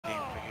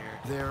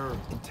their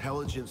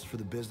intelligence for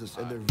the business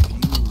and their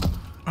view.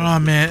 Oh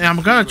man,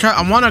 I'm gonna try.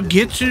 I want to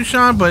get you,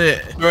 Sean,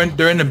 but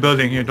they're in the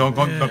building here. Don't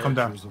come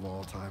down. Of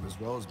all time, as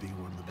well as being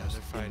one of the best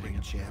fighting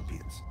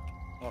champions.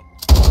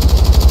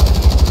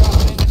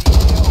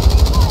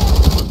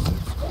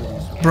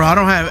 Bro, I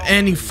don't have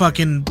any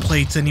fucking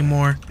plates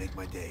anymore. Make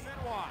my day.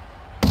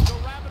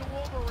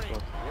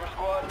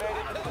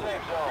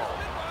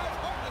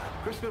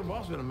 Chris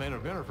Benoit's been a main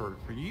eventer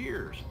for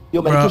years.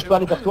 Yo, mais touche pas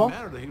les vers toi.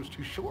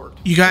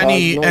 You got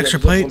any extra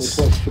plates?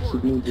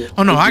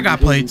 Oh no, I got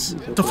plates.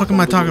 What the fuck am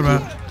I talking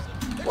about?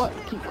 What?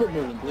 Keep quit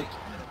moving, bitch.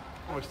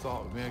 I always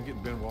thought, man,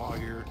 getting Benoit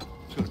here,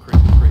 it's gonna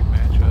create some great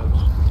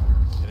matchups,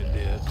 and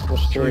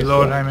it did.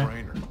 Reload,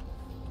 Hyman.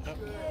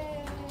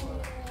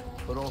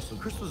 But also,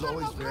 Chris was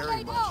always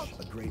very much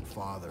a great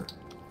father.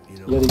 You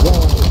know, Il y a des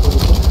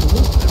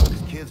gars.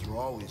 his kids were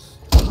always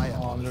high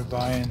up. Oh, they're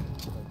buying.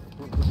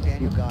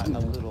 Daniel got a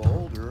little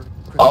older.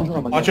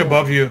 Watch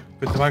above you,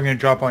 because I'm gonna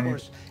drop on you.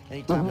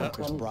 Anytime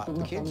Chris brought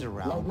the kids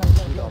around,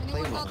 we'd all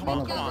play with them.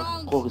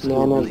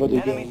 Non, non, pas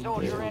des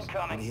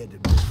gars. And he had to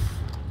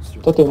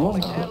Toi, t'es mort.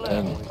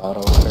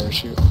 Auto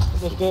parachute.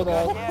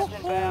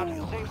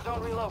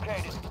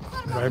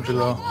 Right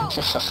below.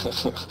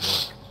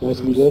 Ouais,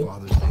 c'est Bilal.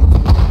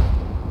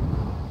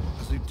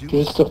 Je suis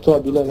juste sur toi,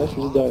 Bilal, là, je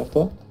suis juste derrière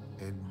toi.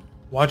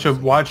 Watch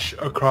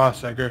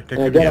across, Edgar. There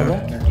could be Regarde,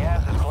 a there.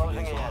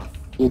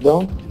 il est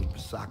down.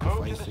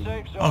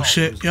 Oh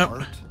shit, yep.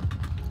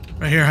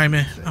 Right here,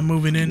 Jaime. I'm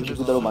moving in. Je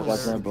vais d'aller au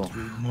magasin, bon.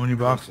 Money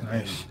box,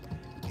 nice.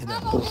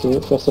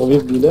 Faire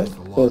survivre Bilal, ça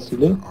va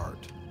saouler.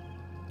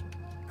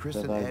 Chris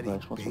and Eddie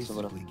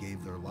basically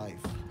gave their life.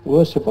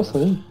 Ouais, je sais pas, ça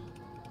arrive.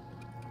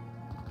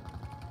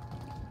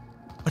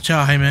 Watch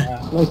out, Jaime.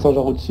 Non, ils sont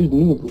genre au-dessus de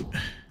nous, bro.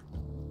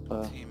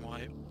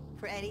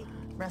 For Eddie,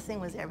 wrestling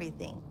was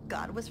everything.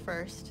 God was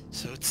first.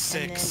 So it's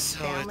six.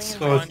 So it's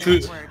So it's two,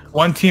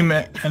 one team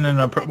and then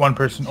one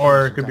person,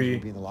 or it could be.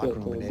 In the locker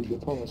room with Eddie.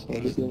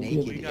 Eddie's Ça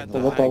naked.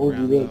 va par où,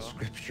 Bilal?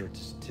 Scripture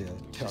to tell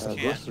Just our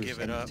can't wrestlers give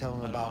it and up. tell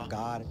them about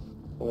God.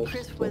 Ouais,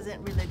 Chris wasn't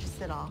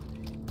religious at all.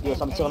 Yo,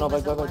 ça me tire, Eddie non,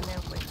 was vas-y, the vas-y. one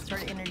that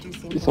started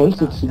introducing Ils sont him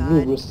juste about au-dessus de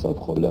nous, bro, God, c'est ça le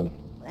problème.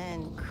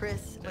 and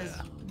Chris was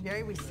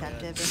very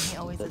receptive, and he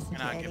always listened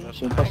to Eddie. Je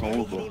sais pas, And ils sont Eddie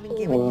hauts, could bro. even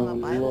give him a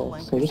Ouais, Bible ouais,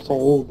 when ils sont juste Chris en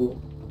haut, was.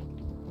 bro.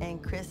 And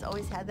Chris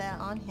always had that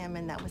on him,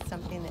 and that was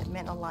something that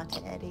meant a lot to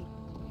Eddie.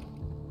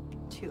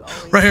 To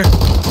always Right here.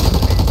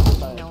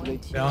 knowing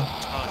to Yeah.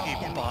 Oh, he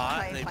help him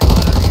bought. try They to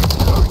bought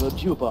fight it. Le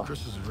G ou pas?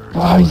 Chris is a very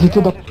Ah, ils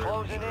étaient dans...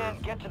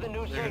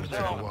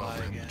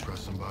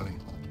 trust somebody.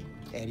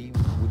 Eddie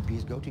would be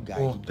his go-to guy.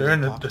 Oh, He'd they're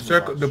in the talk to him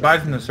circle. about The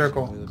guys in the certain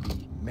circle. things, whether it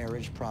be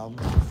marriage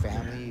problems, or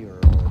family, or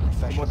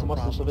professional C'est moi,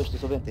 je t'ai sauvé, problems. je t'ai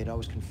sauvé. They'd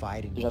always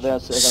confide in each J'avais other.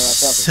 assez à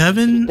faire.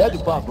 Seven? Dead ou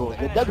pas, bro?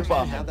 Dead ou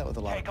pas? I have that with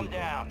a lot of people.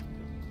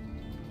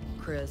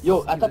 Chris,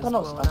 Yo, he attends, was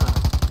non, growing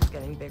up. He's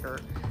getting bigger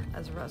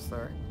as a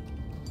wrestler.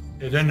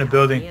 They're in the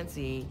building.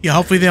 Nancy, Yeah,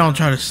 hopefully they don't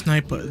try to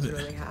snipe he us. was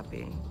really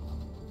happy.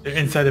 They're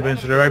inside the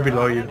bench, so they're right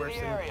below you.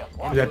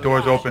 That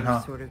door's open,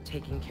 huh? Sort of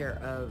taking care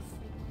of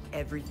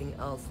everything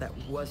else that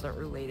wasn't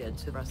related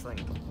to wrestling.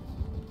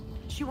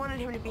 She wanted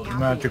him to be happy.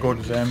 might have to go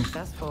to them.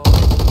 Successful.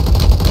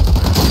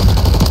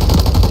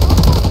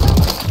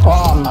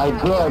 Oh my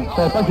god, je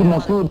savais pas qu'il m'en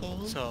fout.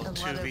 So, a lot of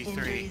 2v3,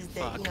 injuries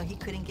that fuck. you know he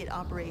couldn't get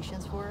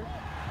operations for.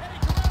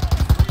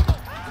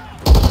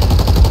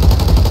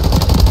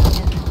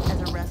 And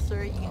as a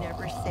wrestler, you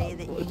never say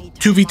that you need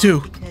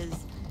 2v2. because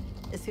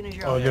as soon as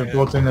you're Oh, out they're there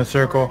both in the for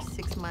circle.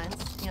 6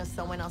 months, you know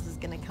someone else is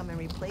gonna come and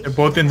replace. They're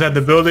both you. inside the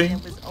And building?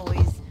 it was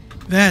always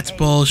That's Eddie's mind,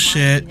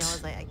 bullshit. You know, I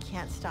was like, I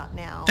can't stop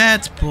now.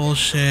 That's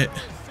bullshit.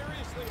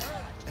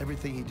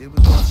 Everything he did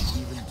was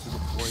right, even to the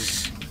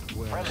point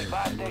where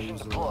I know he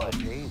was a lot of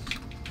pain.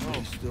 But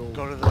he still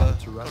Go to the- wanted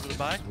to go to wrestle. the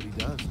buy? That's what he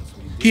does. That's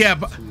what he did. Yeah, That's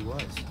but- who he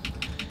was.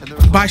 And there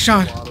was Bye, also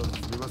Sean. a lot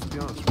of, let's be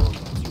honest, wrong.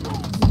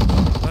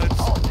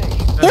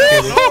 Ooh,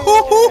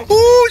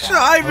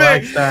 I Jaime.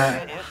 like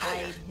that.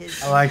 Hide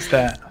his I like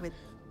that. with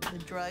the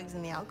drugs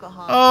and the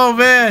alcohol. Oh,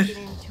 man. Get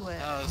into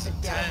That was a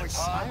downward intense.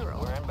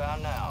 spiral.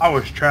 I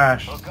was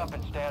trash.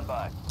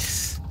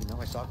 You know,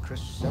 I saw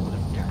Chris several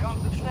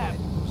different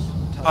times.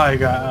 I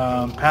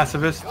got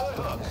pacifist.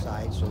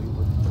 Aside so he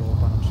wouldn't throw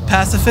up on himself.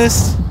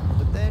 Pacifist?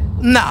 But then,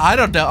 Nah, I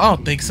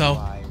don't think so.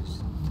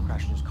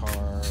 crashing his car,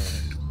 and,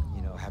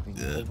 you know, having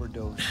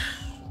overdose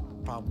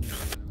problems.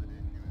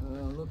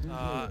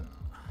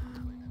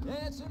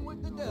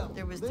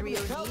 There was 3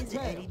 ODs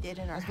that Eddie did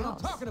in our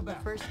house. The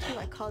first 2,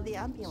 I called the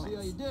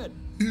ambulance.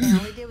 And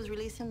all I did was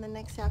release him the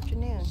next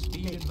afternoon.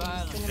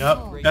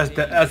 Yep,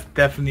 that's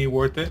definitely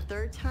worth it.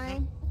 Third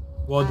time,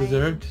 Well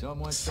deserved. I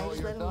just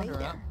let him lay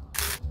there.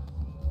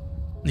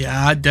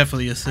 Yeah, I'd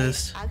definitely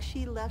assist. I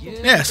actually left him.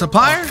 Yeah,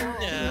 supplier?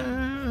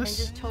 And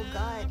just told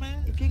God,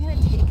 if you're gonna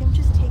take him,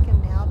 just take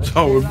him now.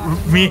 So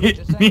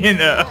because me and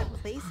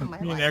place in my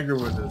me and life. Edgar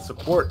were the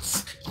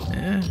supports.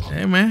 Yeah,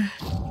 hey, man.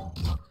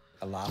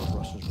 A lot of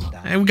wrestlers were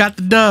down. Hey, we got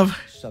the dove.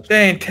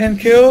 Dang, 10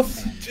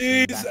 kills?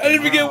 Jeez, I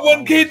didn't even get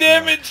 1k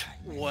damage.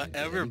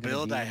 Whatever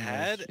build I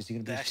had,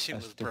 that shit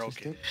was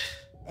broken.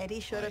 Eddie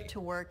showed up to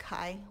work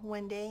high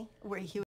one day where he